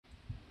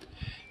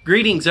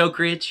Greetings, Oak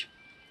Ridge.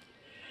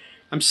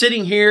 I'm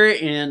sitting here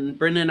in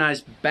Brenda and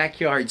I's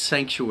backyard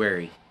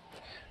sanctuary.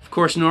 Of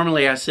course,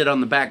 normally I sit on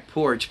the back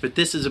porch, but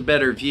this is a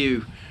better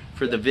view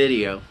for the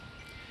video.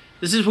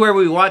 This is where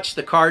we watch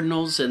the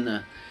cardinals and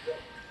the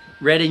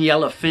red and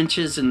yellow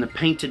finches and the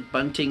painted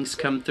buntings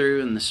come through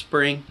in the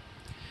spring.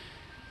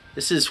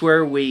 This is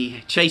where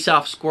we chase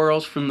off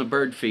squirrels from the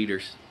bird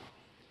feeders.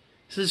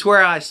 This is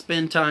where I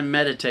spend time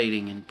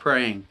meditating and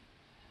praying,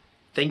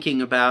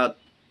 thinking about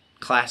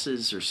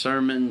classes or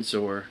sermons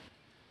or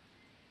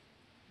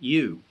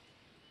you.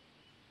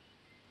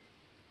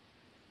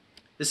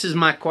 This is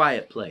my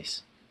quiet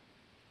place.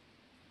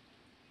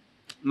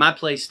 My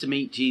place to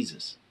meet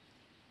Jesus.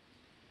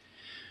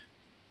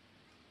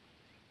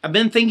 I've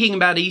been thinking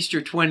about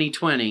Easter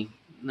 2020.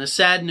 And the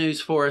sad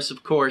news for us,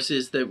 of course,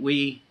 is that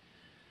we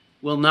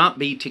will not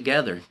be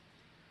together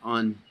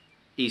on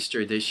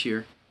Easter this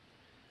year.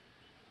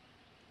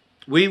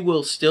 We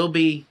will still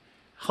be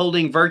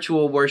holding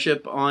virtual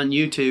worship on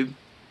YouTube.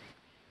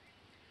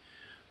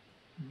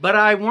 But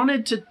I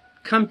wanted to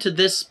come to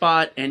this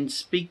spot and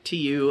speak to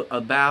you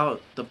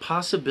about the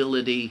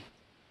possibility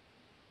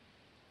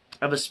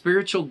of a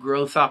spiritual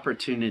growth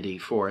opportunity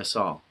for us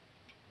all.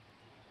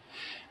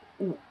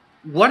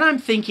 What I'm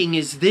thinking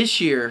is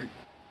this year,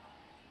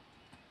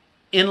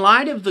 in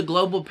light of the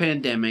global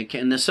pandemic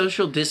and the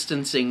social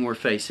distancing we're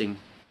facing,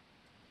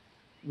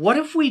 what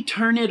if we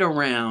turn it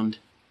around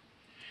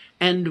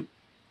and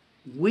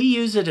we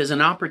use it as an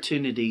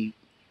opportunity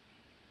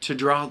to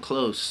draw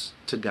close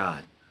to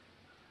God?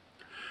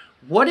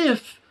 What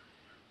if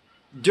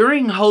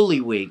during Holy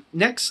Week,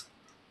 next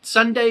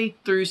Sunday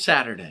through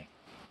Saturday,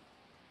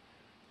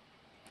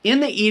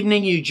 in the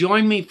evening you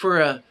join me for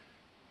a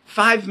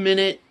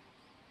 5-minute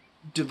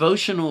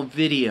devotional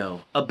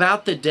video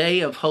about the day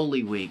of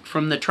Holy Week,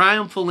 from the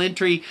triumphal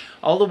entry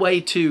all the way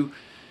to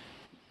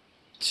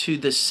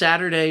the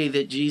Saturday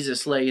that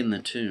Jesus lay in the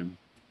tomb.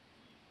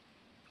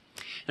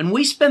 And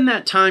we spend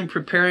that time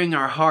preparing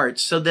our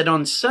hearts so that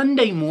on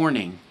Sunday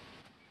morning,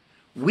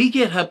 we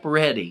get up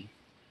ready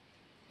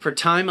for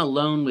time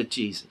alone with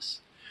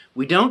Jesus.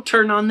 We don't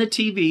turn on the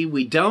TV.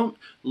 We don't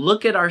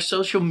look at our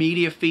social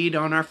media feed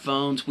on our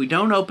phones. We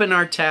don't open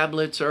our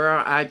tablets or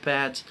our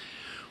iPads.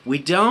 We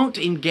don't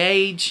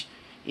engage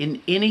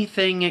in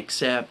anything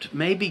except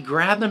maybe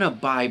grabbing a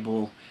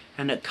Bible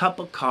and a cup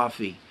of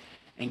coffee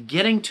and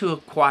getting to a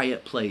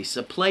quiet place,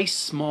 a place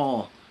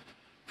small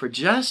for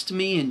just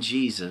me and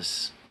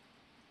Jesus,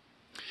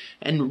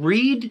 and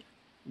read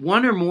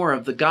one or more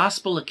of the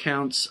gospel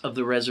accounts of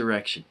the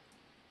resurrection.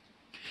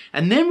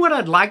 And then what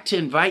I'd like to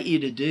invite you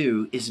to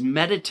do is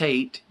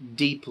meditate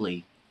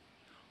deeply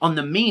on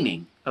the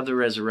meaning of the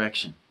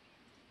resurrection.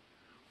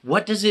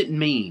 What does it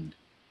mean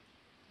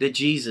that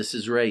Jesus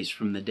is raised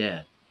from the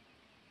dead?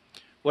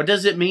 What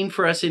does it mean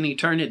for us in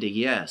eternity?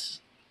 Yes.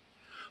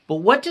 But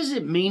what does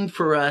it mean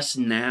for us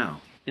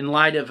now in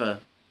light of a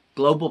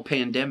global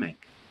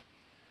pandemic?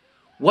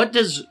 What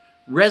does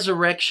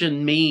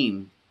resurrection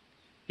mean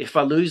if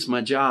I lose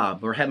my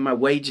job or have my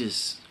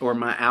wages or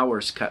my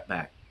hours cut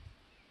back?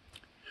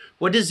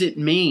 What does it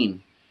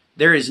mean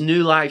there is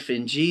new life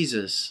in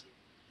Jesus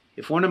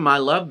if one of my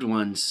loved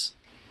ones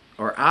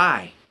or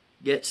I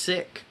get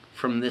sick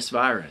from this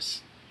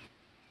virus?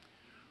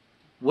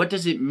 What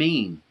does it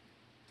mean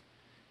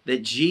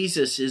that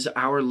Jesus is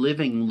our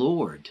living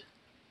Lord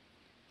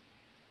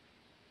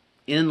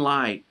in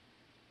light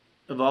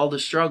of all the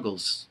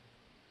struggles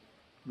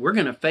we're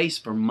going to face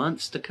for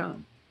months to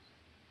come?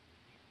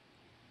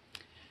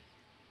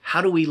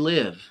 How do we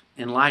live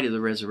in light of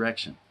the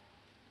resurrection?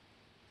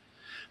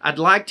 I'd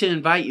like to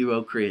invite you,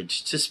 Oak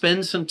Ridge, to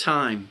spend some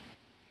time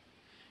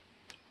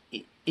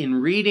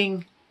in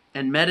reading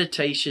and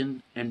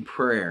meditation and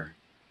prayer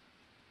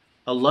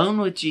alone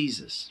with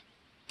Jesus.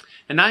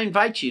 And I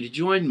invite you to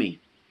join me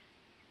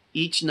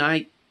each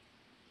night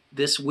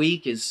this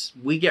week as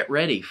we get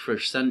ready for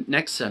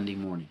next Sunday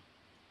morning.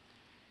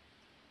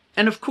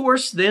 And of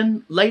course,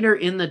 then later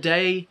in the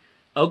day,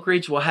 Oak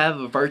Ridge will have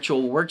a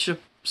virtual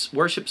worship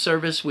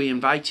service. We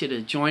invite you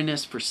to join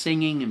us for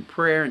singing and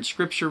prayer and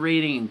scripture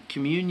reading and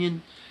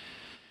communion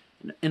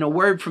and a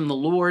word from the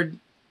Lord.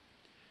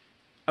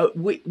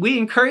 We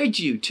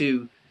encourage you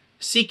to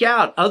seek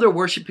out other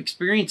worship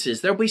experiences.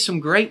 There'll be some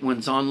great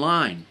ones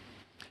online.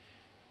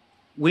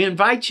 We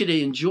invite you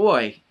to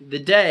enjoy the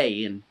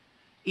day and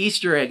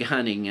Easter egg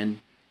hunting and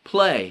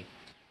play.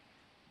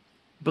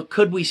 But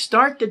could we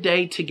start the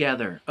day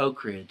together,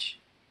 Oak Ridge?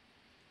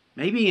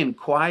 Maybe in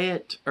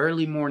quiet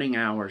early morning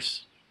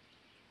hours,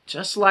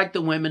 just like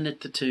the women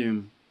at the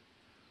tomb,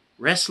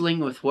 wrestling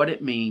with what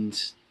it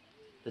means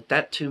that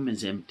that tomb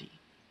is empty.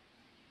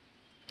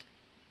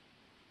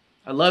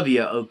 I love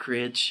you, Oak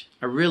Ridge.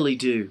 I really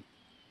do.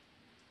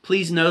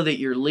 Please know that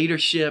your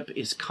leadership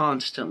is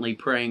constantly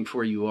praying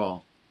for you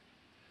all.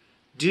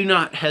 Do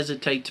not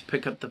hesitate to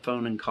pick up the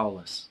phone and call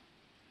us.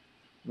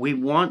 We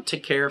want to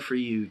care for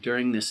you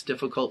during this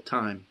difficult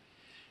time,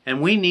 and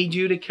we need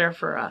you to care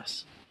for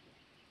us.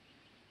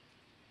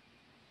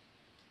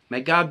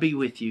 May God be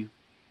with you.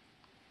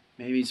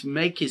 May He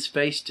make His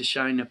face to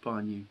shine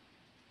upon you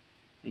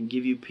and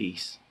give you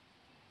peace.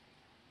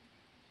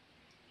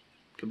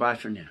 Goodbye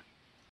for now.